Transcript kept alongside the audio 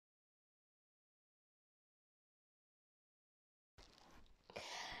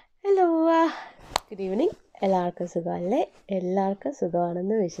Hello, good evening. എല്ലാവർക്കും സുഖമല്ലേ? എല്ലാവർക്കും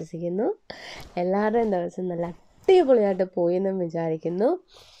സുഖമാണെന്ന് വിശ്വസിക്കുന്നു. എല്ലാവരുടെയും ദിവസം നല്ല അടിപൊളിയായിട്ട് പോയെന്നും വിചാരിക്കുന്നു.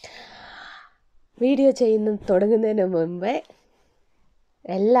 വീഡിയോ തുടങ്ങുന്നതിന് മുമ്പേ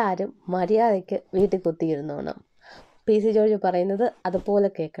എല്ലാവരും മര്യാദയ്ക്ക് വീട്ടിൽ കുത്തിയിരുന്നോണം. PC ജോർജ് പറയുന്നത് അതുപോലെ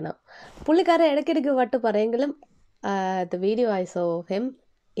കേൾക്കണം. പുള്ളിക്കാരൻ ഇടയ്ക്കിടയ്ക്ക് വട്ട് പറയെങ്കിലും the video I so of him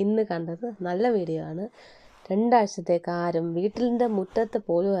ഇന്ന് കണ്ടത് നല്ല വീഡിയോ ആണ്. 2 ആഴ്ചത്തേക്ക് ആരും വീട്ടിൻ്റെ മുറ്റത്ത്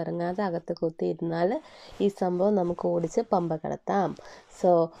പോലും ഇറങ്ങാതെ അകത്ത് കുത്തിയിരുന്നാൽ ഈ സംഭവം നമുക്ക് ഓടിച്ച് പമ്പ കിടത്താം. സോ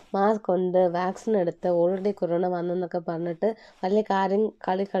മാസ്ക് കൊണ്ട് വാക്സിൻ എടുത്ത് ഓൾറെഡി കൊറോണ വന്നെന്നൊക്കെ പറഞ്ഞിട്ട് വലിയ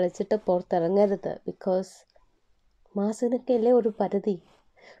കളി കളിച്ചിട്ട് പുറത്തിറങ്ങരുത്. ബിക്കോസ് മാസ്കിനൊക്കെ അല്ലേ ഒരു പരിധി.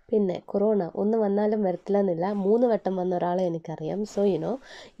 പിന്നെ കൊറോണ ഒന്ന് വന്നാലും വരത്തില്ലെന്നില്ല. 3 വട്ടം വന്ന ഒരാളെ എനിക്കറിയാം. So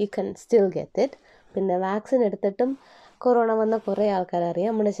you can still get it. പിന്നെ വാക്സിൻ എടുത്തിട്ടും കൊറോണ വന്ന കുറേ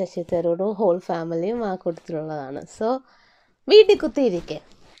ആൾക്കാരറിയാം. നമ്മുടെ ശശി തരൂരും ഹോൾ ഫാമിലിയും ആ കൂട്ടത്തിലുള്ളതാണ്. സോ വീട്ടിൽ കുത്തിയിരിക്കെ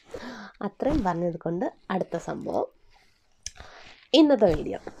അത്രയും പറഞ്ഞത് കൊണ്ട് അടുത്ത സംഭവം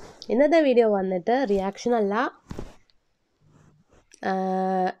ഇന്നത്തെ വീഡിയോ വന്നിട്ട് റിയാക്ഷൻ അല്ല.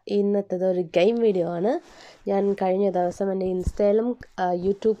 ഇന്നത്തേത് ഒരു ഗെയിം വീഡിയോ ആണ്. ഞാൻ കഴിഞ്ഞ ദിവസം എൻ്റെ ഇൻസ്റ്റയിലും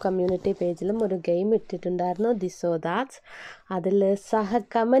യൂട്യൂബ് കമ്മ്യൂണിറ്റി പേജിലും ഒരു ഗെയിം ഇട്ടിട്ടുണ്ടായിരുന്നു, thisorthat. അതിൽ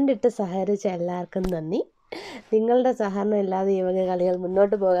കമൻ്റ് ഇട്ട് സഹകരിച്ച എല്ലാവർക്കും നന്ദി. നിങ്ങളുടെ സഹകരണം ഇല്ലാതെ ഈ വക കളികൾ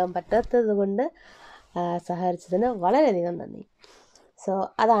മുന്നോട്ട് പോകാൻ പറ്റാത്തത് കൊണ്ട് സഹകരിച്ചതിന് വളരെയധികം നന്ദി. സോ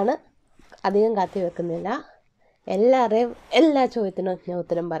അതാണ്, അധികം കാത്തി വെക്കുന്നില്ല. എല്ലാവരെയും എല്ലാ ചോദ്യത്തിനും ഞാൻ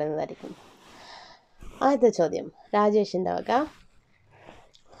ഉത്തരം പറയുന്നതായിരിക്കും. ആദ്യത്തെ ചോദ്യം രാജേഷിൻ്റെ വക.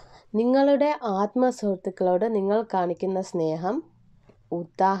 നിങ്ങളുടെ ആത്മസുഹൃത്തുക്കളോട് നിങ്ങൾ കാണിക്കുന്ന സ്നേഹം.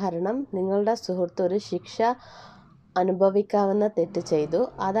 ഉദാഹരണം, നിങ്ങളുടെ സുഹൃത്ത് ഒരു ശിക്ഷ അനുഭവിക്കാവുന്ന തെറ്റ് ചെയ്തു.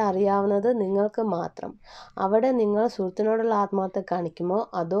 അതറിയാവുന്നത് നിങ്ങൾക്ക് മാത്രം. അവിടെ നിങ്ങൾ സുഹൃത്തിനോടുള്ള ആത്മാർത്ഥത കാണിക്കുമോ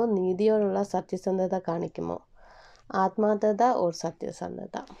അതോ നീതിയോടുള്ള സത്യസന്ധത കാണിക്കുമോ? ആത്മാർത്ഥത ഓർ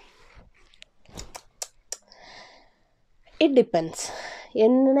സത്യസന്ധത? It depends.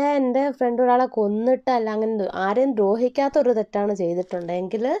 എൻ്റെ ഫ്രണ്ട് ഒരാളെ കൊന്നിട്ടല്ല, അങ്ങനെ ആരെയും ദ്രോഹിക്കാത്തൊരു തെറ്റാണ്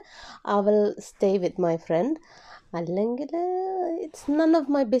ചെയ്തിട്ടുണ്ടെങ്കിൽ I will stay with my friend. അല്ലെങ്കിൽ it's none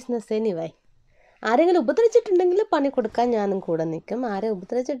of my business anyway. ആരെങ്കിലും ഉപദ്രവിച്ചിട്ടുണ്ടെങ്കിൽ പണി കൊടുക്കാൻ ഞാനും കൂടെ നിൽക്കും. ആരെയും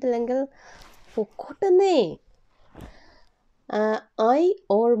ഉപദ്രവിച്ചിട്ടില്ലെങ്കിൽ പൊക്കോട്ടെന്നേ. I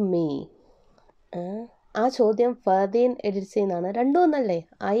or me? ആ ചോദ്യം ഫർദീൻ എഡിറ്റ് ചെയ്യുന്നതാണ്. രണ്ടും ഒന്നല്ലേ?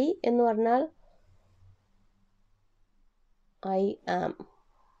 ഐ എന്ന് പറഞ്ഞാൽ ഐ ആം,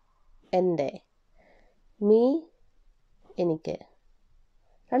 എൻ്റെ. മീ, എനിക്ക്.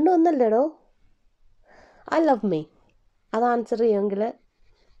 രണ്ടും ഒന്നല്ലേടോ? I love me. അത് ആൻസർ ചെയ്യുമെങ്കിൽ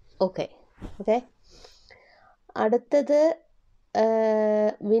ഓക്കെ. അടുത്തത്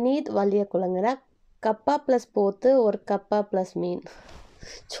വിനീത് വലിയ കുളങ്ങര. കപ്പ പ്ലസ് പോത്ത് ഓർ കപ്പ പ്ലസ് മീൻ?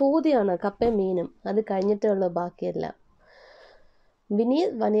 ചോദ്യമാണ്. കപ്പയും മീനും, അത് കഴിഞ്ഞിട്ടേ ഉള്ളൂ ബാക്കിയെല്ലാം.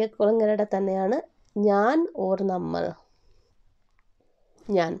 വിനീത് വലിയ കുളങ്ങരയുടെ തന്നെയാണ്. ഞാൻ ഓർ നമ്മൾ?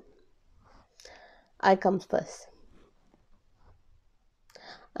 ഞാൻ. I comes first.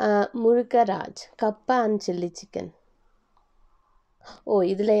 മുഴുക്കരാജ്, കപ്പ ആൻഡ് ചില്ലി ചിക്കൻ.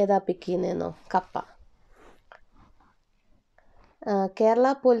 ഇതിലേതാ പിക്ക് ചെയ്യുന്നതെന്നോ? കപ്പ. Kerala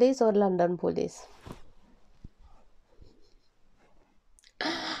police or London police?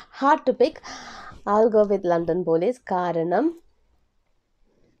 Hard to pick. I'll go with London police. കാരണം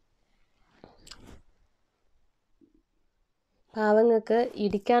പാവങ്ങൾക്ക്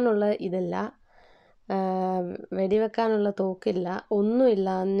ഇടിക്കാനുള്ള ഇതില്ല, വെടിവെക്കാനുള്ള തോക്കില്ല, ഒന്നുമില്ല.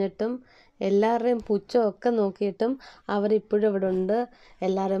 എന്നിട്ടും എല്ലാവരുടെയും പുച്ഛമൊക്കെ നോക്കിയിട്ടും അവരിപ്പോഴും ഇവിടെ ഉണ്ട്,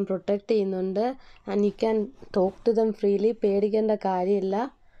 എല്ലാവരെയും പ്രൊട്ടക്റ്റ് ചെയ്യുന്നുണ്ട്. And you can talk to them freely. പേടിക്കേണ്ട കാര്യമില്ല.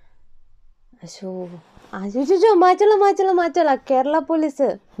 മാറ്റുള്ള കേരള പോലീസ്.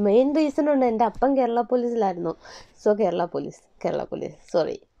 മെയിൻ റീസൺ ഉണ്ട്, എൻ്റെ അപ്പം Kerala പോലീസിലായിരുന്നു. So Kerala police.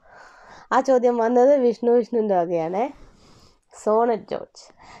 Sorry. ആ ചോദ്യം വന്നത് വിഷ്ണുവിൻ്റെ വകയാണേ. സോണറ്റ് ജോർജ്,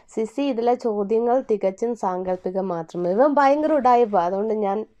 സിസി ഇതിലെ ചോദ്യങ്ങൾ തികച്ചും സാങ്കല്പികം മാത്രം. ഇവൻ ഭയങ്കര ഉടായിപ്പ്, അതുകൊണ്ട്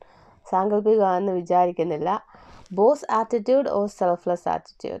ഞാൻ സാങ്കല്പികമാണെന്ന് വിചാരിക്കുന്നില്ല. Boss attitude or selfless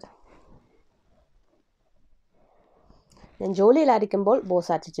attitude? ഞാൻ ജോലിയിലായിരിക്കുമ്പോൾ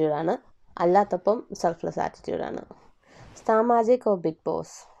boss ആറ്റിറ്റ്യൂഡാണ്, അല്ലാത്തപ്പം selfless ആറ്റിറ്റ്യൂഡാണ്. Star magic or big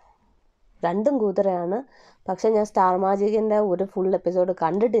boss? രണ്ടും കൂതറയാണ്. പക്ഷെ ഞാൻ സ്റ്റാർ മാജിക്കിൻ്റെ ഒരു ഫുൾ എപ്പിസോഡ്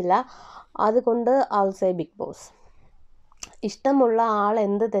കണ്ടിട്ടില്ല, അതുകൊണ്ട് I will say big boss. ഇഷ്ടമുള്ള ആൾ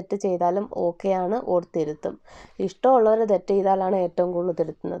എന്ത് തെറ്റ് ചെയ്താലും ഓക്കെയാണ്, ഓർ തിരുത്തും. ഇഷ്ടമുള്ളവർ തെറ്റ് ചെയ്താലാണ് ഏറ്റവും കൂടുതൽ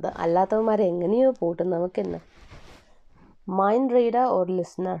തിരുത്തുന്നത്, അല്ലാത്തവന്മാരെ എങ്ങനെയോ പോട്ടും നമുക്കെന്നെ. Mind reader or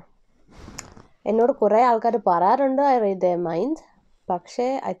listener? എന്നോട് കുറേ ആൾക്കാർ പറയാറുണ്ട് ഐ റീഡ് ദെയർ മൈൻഡ്, പക്ഷേ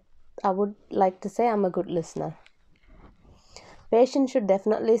I would like to say I'm a good listener. Patient should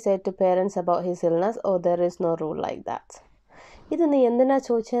definitely say to parents about his illness or there is no rule like that? ഇത് നീ എന്തിനാ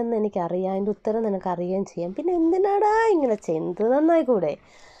ചോദിച്ചതെന്ന് എനിക്കറിയാം, അതിൻ്റെ ഉത്തരം നിനക്കറിയുകയും ചെയ്യാം, പിന്നെ എന്തിനാടാ ഇങ്ങനെ ചെയ്യുന്നത്, നന്നായി കൂടെ?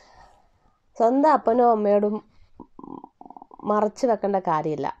 സ്വന്തം അപ്പനോ അമ്മയോടും മറച്ചു വെക്കേണ്ട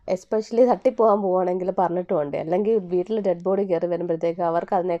കാര്യമില്ല. എസ്പെഷ്യലി തട്ടിപ്പോകാൻ പോവുകയാണെങ്കിൽ പറഞ്ഞിട്ട് വേണ്ടേ, അല്ലെങ്കിൽ വീട്ടിൽ ഡെഡ് ബോഡി കയറി വരുമ്പോഴത്തേക്ക്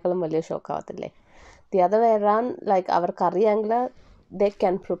അവർക്ക് അതിനേക്കാളും വലിയ ഷോക്കാവത്തില്ലേ? The other way around, like അവർക്കറിയാമെങ്കിൽ they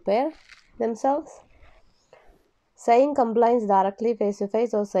can prepare themselves. Saying complaints directly face to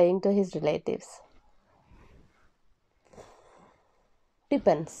face or saying to his relatives.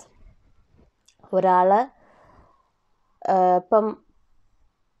 Depends. ഒരാൾ ഇപ്പം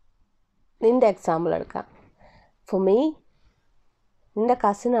നിൻ്റെ എക്സാമ്പിൾ എടുക്കാം. ഫോർ മീ, നിൻ്റെ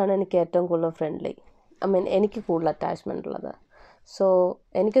കസിനാണ് എനിക്ക് ഏറ്റവും കൂടുതൽ ഫ്രണ്ട്ലി. എനിക്ക് കൂടുതൽ അറ്റാച്ച്മെൻ്റ് ഉള്ളത്. സോ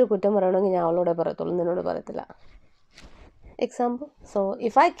എനിക്കൊരു കുറ്റം പറയണമെങ്കിൽ ഞാൻ അവളോടെ പറയത്തുള്ളൂ, നിന്നോട് പറയത്തില്ല. Example. So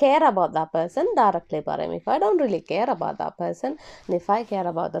if I care about that person, directly പറയും. If I don't really care about that person, and if I care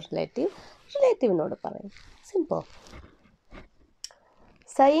about the relative-നോട് പറയും. Simple.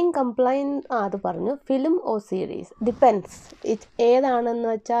 Saying complaint അത് പറഞ്ഞു. Film or series depends. ഏതാണെന്ന്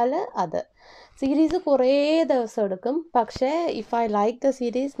വെച്ചാൽ അത്. സീരീസ് കുറേ ദിവസം എടുക്കും, പക്ഷേ if I like the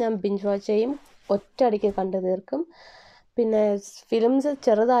series ഞാൻ ബിഞ്ച് വാച്ച് ചെയ്യും, ഒറ്റയടിക്ക് കണ്ടു തീർക്കും. പിന്നെ ഫിലിംസ്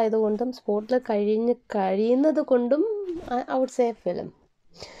ചെറുതായതുകൊണ്ടും സ്പോട്ടിൽ കഴിയുന്നത് കൊണ്ടും ഐ വുഡ് സേ ഫിലിം.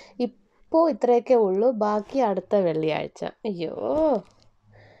 ഇപ്പോൾ ഇത്രയൊക്കെ ഉള്ളൂ, ബാക്കി അടുത്ത വെള്ളിയാഴ്ച. അയ്യോ,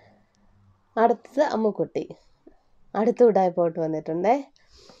 അടുത്തത് അമ്മുക്കുട്ടി അടുത്ത ഉടായിപ്പോട്ട് വന്നിട്ടുണ്ടേ.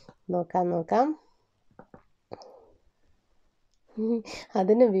 നോക്കാം.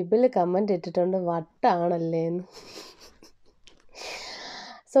 അതിന് വിപിൽ കമൻ്റ് ഇട്ടിട്ടുണ്ട്, വട്ടാണല്ലേന്ന്.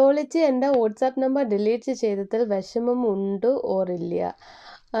 സോളിച്ച് എൻ്റെ വാട്സാപ്പ് നമ്പർ ഡിലീറ്റ് ചെയ്തതിൽ വിഷമം ഉണ്ട് ഓർ ഇല്ല?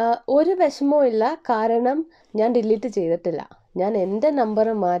 ഒരു വിഷമവും ഇല്ല, കാരണം ഞാൻ ഡിലീറ്റ് ചെയ്തിട്ടില്ല. ഞാൻ എൻ്റെ നമ്പർ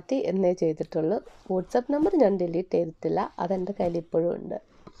മാറ്റി എന്നേ ചെയ്തിട്ടുള്ളൂ. വാട്സാപ്പ് നമ്പർ ഞാൻ ഡിലീറ്റ് ചെയ്തിട്ടില്ല, അതെൻ്റെ കയ്യിൽ ഇപ്പോഴും ഉണ്ട്.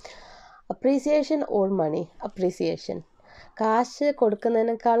 Appreciation or money? അപ്രീസിയേഷൻ. കാശ്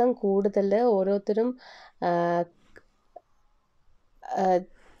കൊടുക്കുന്നതിനേക്കാളും കൂടുതൽ ഓരോരുത്തരും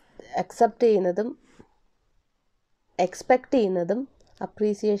എക്സ്പെക്റ്റ് ചെയ്യുന്നതും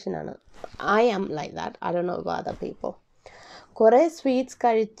അപ്രീസിയേഷനാണ്. I am like that. I don't know about other people. കുറേ സ്വീറ്റ്സ്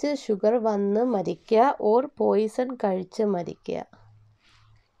കഴിച്ച് ഷുഗർ വന്ന് മരിക്കുക ഓർ പോയിസൺ കഴിച്ച് മരിക്കുക?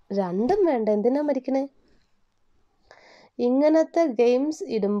 രണ്ടും വേണ്ട, എന്തിനാ മരിക്കണേ? ഇങ്ങനത്തെ ഗെയിംസ്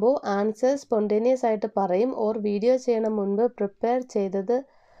ഇടുമ്പോൾ ആൻസേഴ്സ് സ്പോണ്ടേനിയസ് ആയിട്ട് പറയും ഓർ വീഡിയോ ചെയ്യണം മുൻപ് പ്രിപ്പയർ ചെയ്തത്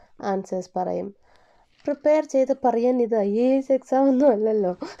ആൻസേഴ്സ് പറയും? പ്രിപ്പയർ ചെയ്ത് പറയാൻ ഇത് IAS എക്സാം ഒന്നും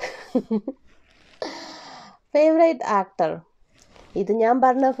അല്ലല്ലോ. Favourite actor? ഇത് ഞാൻ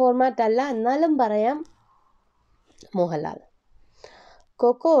പറഞ്ഞ ഫോർമാറ്റ് അല്ല, എന്നാലും പറയാം. Mohanlal.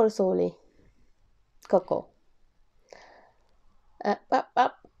 Cocoa or Soly? Cocoa.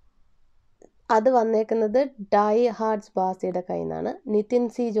 അത് വന്നേക്കുന്നത് ഡൈ ഹാർട്സ് ബാസിയുടെ കയ്യിൽ നിന്നാണ്. നിതിൻ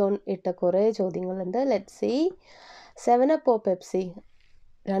സി ജോൺ ഇട്ട കുറേ ചോദ്യങ്ങളുണ്ട്. Let see. 7up or Pepsi?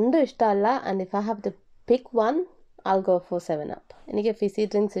 രണ്ടും ഇഷ്ടമല്ല. And if I have to pick one, I'll go for 7up. എനിക്ക് ഫിസി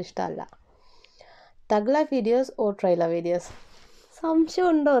ഡ്രിങ്ക്സ് ഇഷ്ടമല്ല. Thug life videos or trailer videos?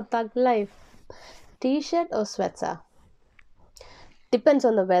 സംശയമുണ്ടോ? Thug life. T shirt or സ്വെറ്റ്സർ? Depends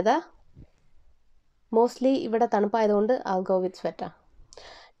on the weather. Mostly ഇവിടെ തണുപ്പായതുകൊണ്ട് I'll go with sweater.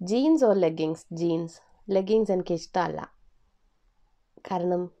 Jeans or leggings? Jeans. Leggings എനിക്ക് ഇഷ്ടമല്ല,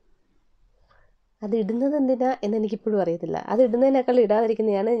 കാരണം അത് ഇടുന്നത് എന്തിനാ എന്ന് എനിക്കിപ്പോഴും അറിയത്തില്ല. അത് ഇടുന്നതിനേക്കാൾ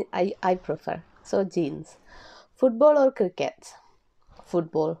ഇടാതിരിക്കുന്നതാണ് I prefer. So jeans. Football or cricket?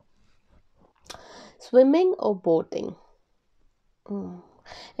 Football. Swimming or boating?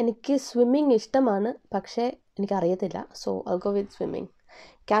 എനിക്ക് സ്വിമ്മിങ് ഇഷ്ടമാണ്, പക്ഷേ എനിക്കറിയത്തില്ല. So I'll go with swimming.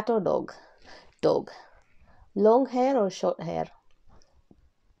 കാറ്റ് or dog? Dog. Long hair or short hair?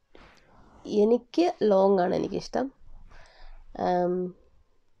 എനിക്ക് ലോങ് ആണ് എനിക്കിഷ്ടം.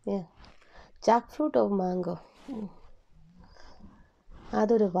 Jack fruit or mango?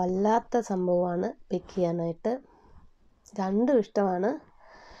 അതൊരു വല്ലാത്ത സംഭവമാണ് പിക്ക് ചെയ്യാനായിട്ട്. രണ്ടും ഇഷ്ടമാണ്,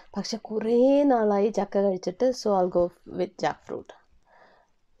 പക്ഷെ കുറേ നാളായി ചക്ക കഴിച്ചിട്ട്. So I'll go with Jack fruit.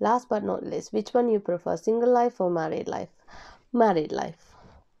 Last but not list, which one you prefer? Single life or married life? Married life,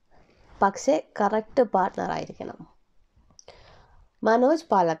 പക്ഷേ കറക്റ്റ് പാർട്ട്ണർ ആയിരിക്കണം. മനോജ്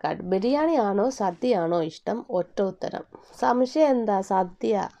പാലക്കാട്. ബിരിയാണി ആണോ സദ്യയാണോ ഇഷ്ടം? ഒറ്റ ഉത്തരം. സംശയം എന്താ?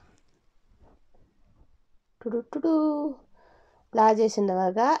 സദ്യ. രാജേഷിൻ്റെ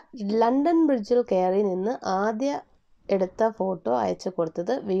വക. ലണ്ടൻ ബ്രിഡ്ജിൽ കയറി നിന്ന് ആദ്യ എടുത്ത ഫോട്ടോ അയച്ചു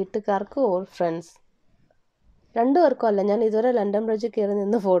കൊടുത്തത് വീട്ടുകാർക്ക് ഓർ ഫ്രണ്ട്സ്? രണ്ടുപേർക്കും അല്ല, ഞാൻ ഇതുവരെ ലണ്ടൻ ബ്രിഡ്ജിൽ കയറി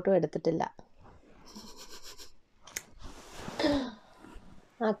നിന്ന് ഫോട്ടോ എടുത്തിട്ടില്ല.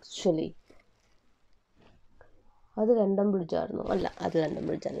 ആക്ച്വലി അത് ലണ്ടൻ ബ്രിഡ്ജായിരുന്നു. അല്ല, അത് ലണ്ടൻ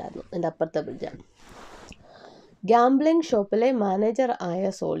ബ്രിഡ്ജ് അല്ലായിരുന്നു, എൻ്റെ അപ്പുറത്തെ ബ്രിഡ്ജാണ്. ഗാംബ്ലിംഗ് ഷോപ്പിലെ മാനേജർ ആയ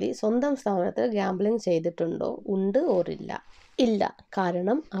സോളി സ്വന്തം സ്ഥാപനത്തിൽ ഗാംബ്ലിംഗ് ചെയ്തിട്ടുണ്ടോ? ഉണ്ട് ഓർ ഇല്ല? ഇല്ല,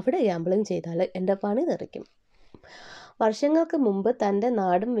 കാരണം അവിടെ ഗാംബ്ലിംഗ് ചെയ്താൽ എൻ്റെ പണി തെറിക്കും. വർഷങ്ങൾക്ക് മുമ്പ് തൻ്റെ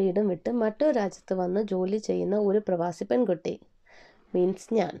നാടും വീടും വിട്ട് മറ്റൊരു രാജ്യത്ത് വന്ന് ജോലി ചെയ്യുന്ന ഒരു പ്രവാസി പെൺകുട്ടി, മീൻസ്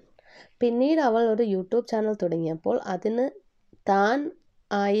ഞാൻ. പിന്നീട് അവൾ ഒരു യൂട്യൂബ് ചാനൽ തുടങ്ങിയപ്പോൾ അതിന് താൻ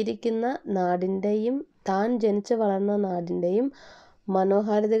ആയിരിക്കുന്ന നാടിൻ്റെയും താൻ ജനിച്ചു വളർന്ന നാടിൻ്റെയും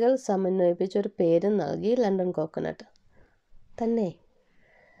മനോഹാരിതകൾ സമന്വയിപ്പിച്ച് ഒരു പേര് നൽകി, ലണ്ടൻ കോക്കനട്ട്. തന്നെ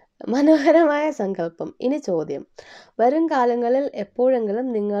മനോഹരമായ സങ്കല്പം. ഇനി ചോദ്യം. വരും കാലങ്ങളിൽ എപ്പോഴെങ്കിലും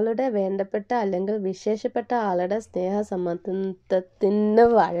നിങ്ങളുടെ വേണ്ടപ്പെട്ട അല്ലെങ്കിൽ വിശേഷപ്പെട്ട ആളുടെ സ്നേഹസമ്മതത്തിന്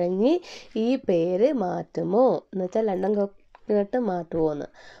വഴങ്ങി ഈ പേര് മാറ്റുമോ? എന്നുവെച്ചാൽ ലണ്ടൻ കോക്കനട്ട് മാറ്റുമോ എന്ന്.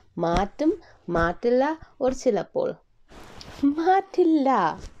 മാറ്റും, മാറ്റില്ല, ഒരു ചിലപ്പോൾ. മാറ്റില്ല.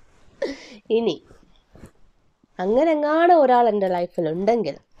 ഇനി അങ്ങനെങ്ങാണ് ഒരാൾ എൻ്റെ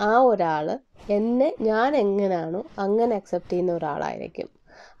ലൈഫിലുണ്ടെങ്കിൽ ആ ഒരാൾ എന്നെ ഞാൻ എങ്ങനെയാണോ അങ്ങനെ അക്സെപ്റ്റ് ചെയ്യുന്ന ഒരാളായിരിക്കും.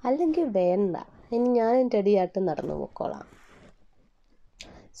 അല്ലെങ്കിൽ വേണ്ട, ഇനി ഞാൻ റെഡിയായിട്ട് നടന്നു പോയിക്കോളാം.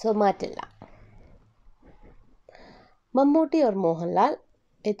 സോ മാറ്റില്ല. Mammootty or Mohanlal?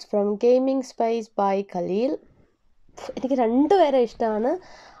 It's from gaming spice by Khaleel. എനിക്ക് രണ്ടുപേരെ ഇഷ്ടമാണ്.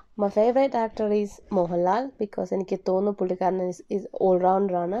 My favourite actor is Mohanlal because എനിക്ക് തോന്നുന്നു പുള്ളിക്കാരൻ ഈസ്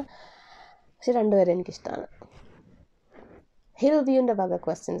ഓൾറൗണ്ടറാണ്. പക്ഷെ രണ്ടുപേരെ എനിക്കിഷ്ടമാണ്. ഹിൽ വ്യൂവിൻ്റെ വക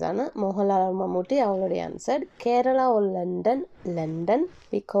ക്വസ്റ്റ്യൻസ് ആണ്. Mohanlal or Mammootty? Already answered. Kerala or London? London,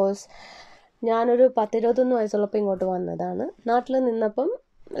 because ഞാനൊരു 10-21 വയസ്സുള്ളപ്പോൾ ഇങ്ങോട്ട് വന്നതാണ്. നാട്ടിൽ നിന്നപ്പം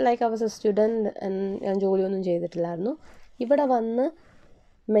like I was A student, ഞാൻ ജോലിയൊന്നും ചെയ്തിട്ടില്ലായിരുന്നു. ഇവിടെ വന്ന്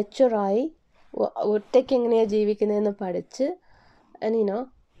മെച്ചുറായി ഒറ്റയ്ക്ക് എങ്ങനെയാണ് ജീവിക്കുന്നതെന്ന് പഠിച്ച് നീനോ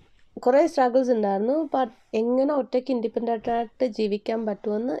കുറേ സ്ട്രഗിൾസ് ഉണ്ടായിരുന്നു. ബട്ട് എങ്ങനെ ഒറ്റയ്ക്ക് ഇൻഡിപെൻഡൻ്റ് ആയിട്ട് ജീവിക്കാൻ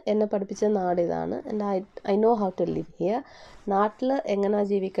പറ്റുമെന്ന് എന്നെ പഠിപ്പിച്ച നാടിതാണ്. And I know how to live here. നാട്ടിൽ എങ്ങനെയാണ്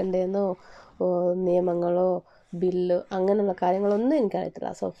ജീവിക്കേണ്ടതെന്നോ നിയമങ്ങളോ ബില്ല് അങ്ങനെയുള്ള കാര്യങ്ങളൊന്നും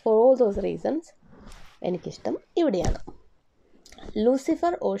എനിക്കറിയത്തില്ല. So for all those reasons എനിക്കിഷ്ടം ഇവിടെയാണ്.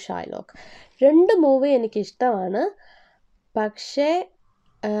 Lucifer or Shylock? രണ്ട് മൂവി എനിക്കിഷ്ടമാണ്. പക്ഷേ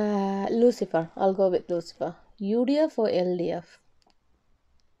Lucifer, I'll go with Lucifer. UDF or LDF?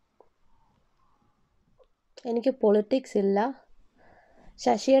 എനിക്ക് പൊളിറ്റിക്സ് ഇല്ല.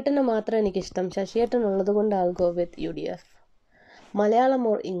 ശശിയേട്ടനെ മാത്രം എനിക്കിഷ്ടം. ശശിയേട്ടൻ ഉള്ളത് കൊണ്ട് I'll go with UDF. Malayalam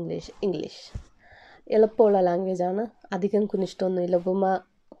or English? English. എളുപ്പമുള്ള ലാംഗ്വേജാണ്. അധികം കുനിഷ്ടമൊന്നുമില്ല.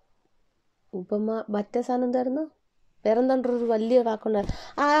 ഉപമ മറ്റേ സാധനം എന്തായിരുന്നു? വേറെന്താണ്ടൊരു വലിയ വാക്കുണ്ടായിരുന്നു.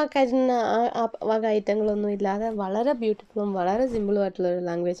 ആ വക ഐറ്റങ്ങളൊന്നും ഇല്ലാതെ വളരെ ബ്യൂട്ടിഫുള്ളും വളരെ സിമ്പിളും ആയിട്ടുള്ളൊരു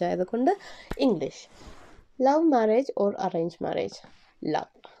ലാംഗ്വേജ് ആയതുകൊണ്ട് English. Love marriage or arrange marriage?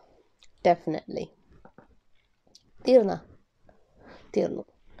 Love, definitely. തീർന്നു.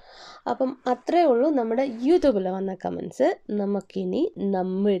 അപ്പം അത്രയേ ഉള്ളൂ നമ്മുടെ യൂട്യൂബിൽ വന്ന കമൻസ്. നമുക്കിനി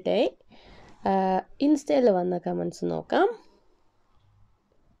നമ്മുടെ ഇൻസ്റ്റയിൽ വന്ന കമൻസ് നോക്കാം.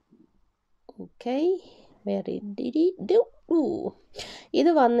 Okay, very DD do. ഇത്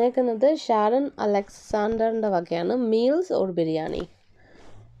വന്നേക്കുന്നത് ഷാരൻ അലക്സാണ്ടറിൻ്റെ വകയാണ്. Meals or biryani?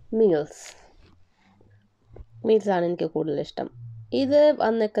 മീൽസാണ് എനിക്ക് കൂടുതൽ ഇഷ്ടം. ഇത്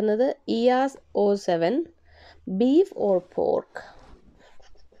വന്നേക്കുന്നത് Iyas O7. Beef or pork?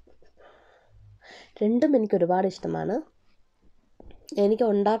 രണ്ടും എനിക്ക് ഒരുപാട് ഇഷ്ടമാണ്. എനിക്ക്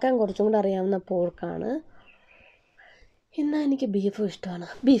ഉണ്ടാക്കാൻ കുറച്ചും കൂടെ അറിയാവുന്ന പോർക്കാണ്. എന്നാൽ എനിക്ക് ബീഫും ഇഷ്ടമാണ്.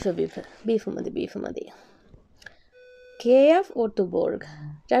 ബീഫ് മതി. KF or Tuborg?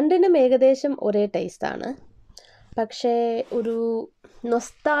 രണ്ടിനും ഏകദേശം ഒരേ ടേസ്റ്റാണ്. പക്ഷേ ഒരു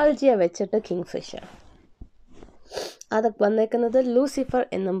നൊസ്റ്റാൾജിയ വെച്ചിട്ട് കിങ് ഫിഷർ. അത് വന്നേക്കുന്നത് ലൂസിഫർ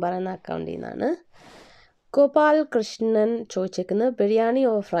എന്നും പറയുന്ന അക്കൗണ്ടിൽ നിന്നാണ്. Gopal Krishnan ചോദിച്ചേക്കുന്നത് biryani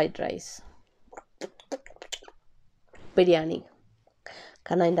or fried rice? Biryani,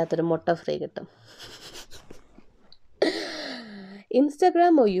 കാരണം അതിൻ്റെ അകത്തൊരു മുട്ട ഫ്രൈ കിട്ടും.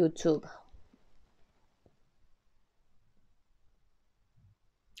 Instagram or YouTube?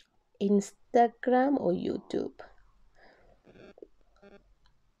 Instagram or YouTube?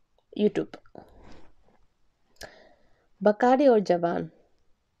 YouTube. Bacardi or jawan?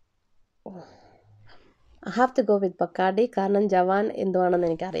 I have to go with Bacardi, കാരണം ജവാൻ എന്തുവാണെന്ന്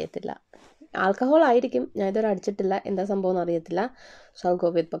എനിക്കറിയത്തില്ല. ആൽക്കഹോൾ ആയിരിക്കും, ഞാൻ ഇതുവരെ അടിച്ചിട്ടില്ല, എന്താ സംഭവം എന്ന് അറിയത്തില്ല. So I go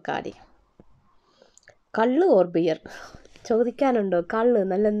with Bacardi. കള്ള് ഓർ ബിയർ? ചോദിക്കാനുണ്ടോ? കള്ള്,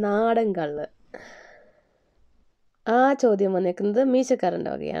 നല്ല നാടൻ കള്ള്. ആ ചോദ്യം വന്നേക്കുന്നത്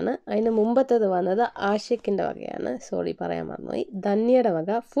മീശക്കാരൻ്റെ വകയാണ്. അതിന് മുമ്പത്തേത് വന്നത് ആഷിക്കിൻ്റെ വകയാണ്. സോറി, പറയാൻ മറന്നുപോയി. ധന്യയുടെ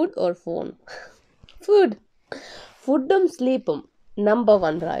വക ഫുഡ് ഓർ ഫോൺ? ഫുഡും സ്ലീപ്പും നമ്പർ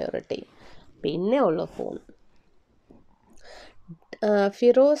 1 പ്രയോറിറ്റി, പിന്നെ ഉള്ള ഫോൺ.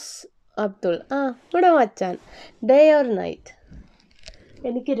 ഫിറോസ് അബ്ദുൾ, ഇവിടെ വച്ചാൻ ഡേ ഓർ നൈറ്റ്?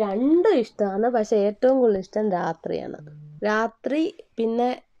 എനിക്ക് രണ്ടും ഇഷ്ടമാണ്, പക്ഷേ ഏറ്റവും കൂടുതൽ ഇഷ്ടം രാത്രിയാണ്. രാത്രി പിന്നെ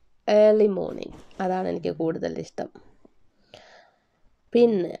ഏർലി മോർണിംഗ്, അതാണ് എനിക്ക് കൂടുതൽ ഇഷ്ടം.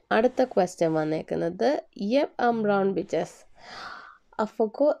 പിന്നെ അടുത്ത ക്വസ്റ്റ്യൻ വന്നേക്കുന്നത് brown bitches. I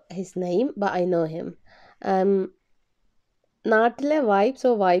forgot his name, but I know him. നാട്ടിലെ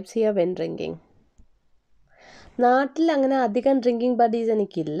വൈബ്സ് ഹിയർ വെൻ ഡ്രിങ്കിങ്. നാട്ടിൽ അങ്ങനെ അധികം ഡ്രിങ്കിങ് ബഡീസ്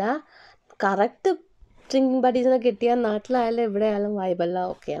എനിക്കില്ല. കറക്റ്റ് ഡ്രിങ്കിങ് ബഡീസിനെ കിട്ടിയാൽ നാട്ടിലായാലും ഇവിടെ ആയാലും വൈബെല്ലാം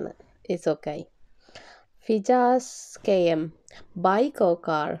ഓക്കെയാണ്. It's okay. Fijas KM, bike oh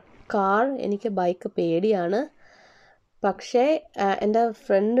car? Car. എനിക്ക് ബൈക്ക് പേടിയാണ്. പക്ഷേ എൻ്റെ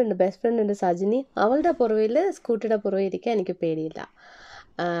ബെസ്റ്റ് ഫ്രണ്ട് ഉണ്ട് സജിനി, അവളുടെ പുറകിൽ സ്കൂട്ടിയുടെ പുറകിൽ ഇരിക്കാൻ എനിക്ക് പേടിയില്ല.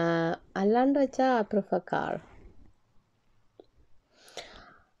 അല്ലാണ്ട് വെച്ചാൽ ഐ പ്രിഫർ കാർ.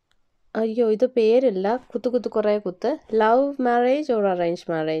 അയ്യോ, ഇത് പേരില്ല, കുറേ കുത്ത്. Love marriage or arrange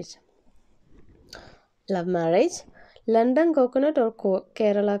marriage? Love marriage. London coconut or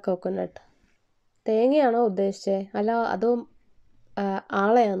Kerala coconut? തേങ്ങയാണോ ഉദ്ദേശിച്ചത്, അല്ല അതോ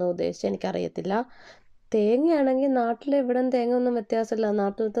ആളെയാണോ ഉദ്ദേശിച്ചത്? എനിക്കറിയത്തില്ല. തേങ്ങയാണെങ്കിൽ നാട്ടിൽ ഇവിടെ തേങ്ങ ഒന്നും വ്യത്യാസമില്ല,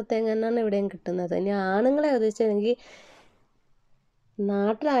 നാട്ടിലത്തെ തേങ്ങ തന്നെയാണ് ഇവിടെയും കിട്ടുന്നത്. ഇനി ആണുങ്ങളെ ഉദ്ദേശിച്ചെങ്കിൽ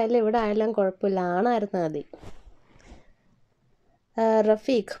നാട്ടിലായാലും ഇവിടെ ആയാലും കുഴപ്പമില്ല, ആണായിരുന്നാൽ മതി.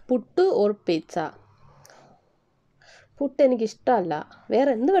 Rafeeq, puttu or pizza? പുട്ട് എനിക്കിഷ്ടമല്ല, വേറെ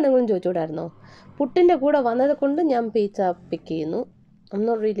എന്ത് വേണമെങ്കിലും ചോദിച്ചുകൂടായിരുന്നോ? പുട്ടിൻ്റെ കൂടെ വന്നത് കൊണ്ട് ഞാൻ പിസ്സ പിക്ക് ചെയ്യുന്നു. I am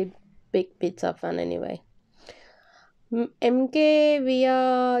not really big pizza fan anyway. MK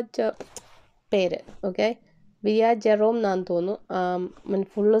പേര് ഓക്കെ, വിയ ജെറോം എന്നാന്ന് തോന്നുന്നു.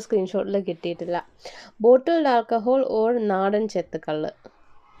 ഫുള്ള് സ്ക്രീൻഷോട്ടിൽ കിട്ടിയിട്ടില്ല. ബോട്ടിൽഡ് ആൽക്കഹോൾ ഓർ നാടൻ ചെത്തുകള്ള്?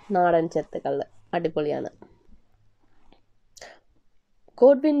 നാടൻ ചെത്തുകള്ള് അടിപൊളിയാണ്.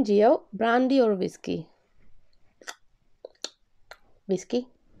 Godwin Jio, brandy or whisky? Whisky.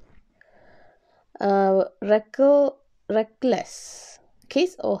 Reckless,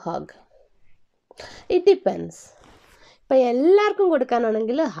 kiss or hug? It depends. ഇപ്പം എല്ലാവർക്കും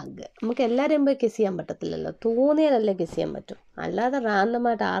കൊടുക്കാനാണെങ്കിൽ ഹഗ്. നമുക്ക് എല്ലാവരെയും പോയി കിസ് ചെയ്യാൻ പറ്റത്തില്ലല്ലോ, തോന്നിയാലല്ലേ കിസ് ചെയ്യാൻ പറ്റും. അല്ലാതെ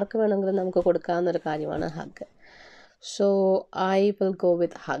റാൻഡമായിട്ട് ആർക്ക് വേണമെങ്കിലും നമുക്ക് കൊടുക്കാവുന്നൊരു കാര്യമാണ് hug. So I will go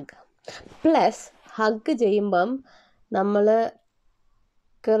with hug. Plus hug ചെയ്യുമ്പം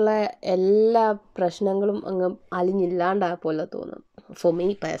നമ്മൾക്കുള്ള എല്ലാ പ്രശ്നങ്ങളും അങ്ങ് അലിഞ്ഞില്ലാണ്ടായ പോലെ തോന്നും. ഫോർ മീ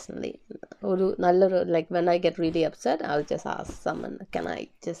പേഴ്സണലി ഒരു നല്ലൊരു when I get really upset I will just ask someone can I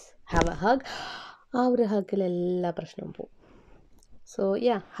just have A hug. ആ ഒരു ഹഗ്ഗിൽ എല്ലാ പ്രശ്നവും പോകും. So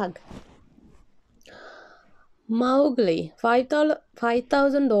hug. Mowgli,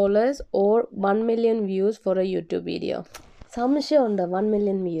 $5,000 or 1 million views four A YouTube video? സംശയമുണ്ട്. 1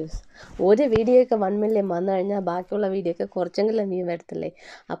 million വ്യൂസ്. ഒരു വീഡിയോയ്ക്ക് 1 million വന്നു കഴിഞ്ഞാൽ ബാക്കിയുള്ള വീഡിയോയ്ക്ക് കുറച്ചെങ്കിലും വ്യൂ വരത്തില്ലേ?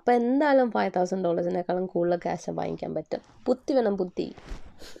 അപ്പോൾ എന്തായാലും $5,000 കൂടുതൽ ക്യാഷ് വാങ്ങിക്കാൻ പറ്റും. ബുദ്ധി വേണം, ബുദ്ധി.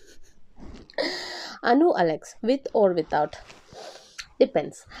 Anu Alex, with or without?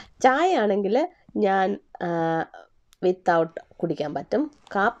 Depends. ചായ ആണെങ്കിൽ ഞാൻ വിത്തൗട്ട് കുടിക്കാൻ പറ്റും.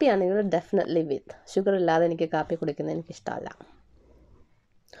 കാപ്പി ആണെങ്കിൽ ഡെഫിനറ്റ്ലി വിത്ത്. ഷുഗർ ഇല്ലാതെ എനിക്ക് കാപ്പി കുടിക്കുന്നത് എനിക്കിഷ്ടമല്ല.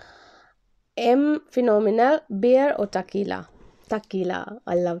 Phenomenal, beer or tequila? Tequila.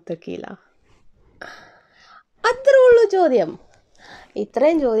 I love tequila. അത്രേ ഉള്ളൂ ചോദ്യം.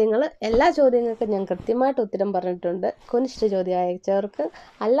 ഇത്രയും ചോദ്യങ്ങൾ, എല്ലാ ചോദ്യങ്ങൾക്കും ഞാൻ കൃത്യമായിട്ട് ഉത്തരം പറഞ്ഞിട്ടുണ്ട്. കൊനിഷ്ഠ ചോദ്യം അയച്ചവർക്ക്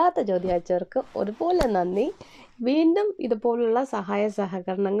അല്ലാത്ത ചോദ്യം അയച്ചവർക്ക് ഒരുപോലെ നന്ദി. വീണ്ടും ഇതുപോലുള്ള സഹായ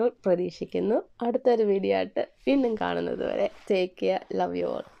സഹകരണങ്ങൾ പ്രതീക്ഷിക്കുന്നു. അടുത്തൊരു വീഡിയോ ആയിട്ട് വീണ്ടും കാണുന്നത് വരെ take care. Love you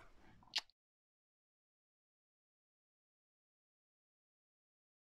all.